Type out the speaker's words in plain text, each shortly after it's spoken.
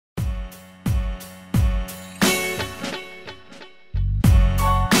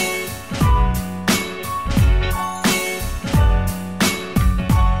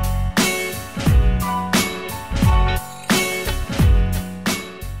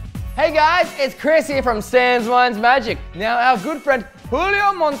Hey guys, it's Chris here from Sans Wines Magic. Now our good friend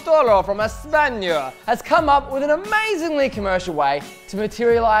Julio Montoro from España has come up with an amazingly commercial way to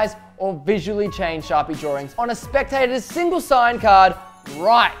materialize or visually change Sharpie drawings on a spectator's single sign card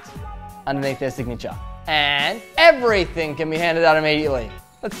right underneath their signature. And everything can be handed out immediately.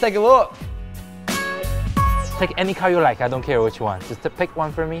 Let's take a look. Take any card you like, I don't care which one. Just pick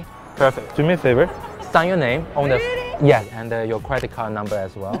one for me. Perfect. Do me a favor. Sign your name on the... Yes, and your credit card number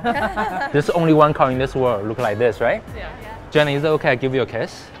as well. There's only one card in this world look like this, right? Yeah. Jenny, is it okay I give you a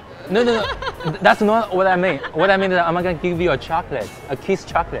kiss? No. That's not what I mean. What I mean is I'm gonna give you a chocolate, a kiss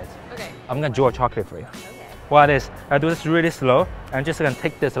chocolate. Okay. I'm gonna draw a chocolate for you. Okay. What is, I do this really slow. I'm just gonna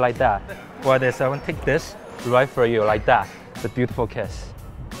take this like that. What is, I'm gonna take this right for you like that. It's a beautiful kiss.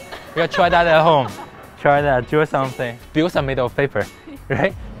 You gotta try that at home. Try that, draw something. Bills are made of paper,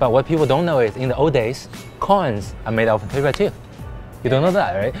 right? But what people don't know is in the old days, coins are made of paper too. You don't know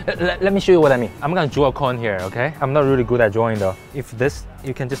that, right? Let me show you what I mean. I'm gonna draw a coin here, okay? I'm not really good at drawing though. If this,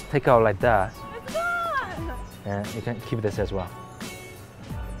 you can just take out like that. It's gone! And you can keep this as well.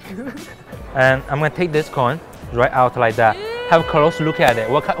 And I'm gonna take this coin right out like that. Have a close look at it.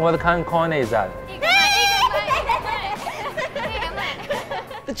 What kind of coin is that?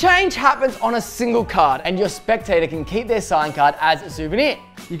 The change happens on a single card and your spectator can keep their sign card as a souvenir.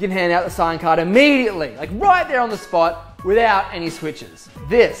 You can hand out the sign card immediately, like right there on the spot, without any switches.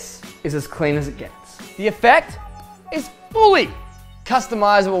 This is as clean as it gets. The effect is fully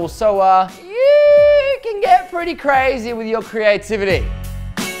customizable, so you can get pretty crazy with your creativity.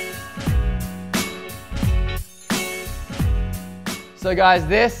 So guys,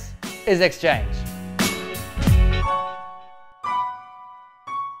 this is Exchange.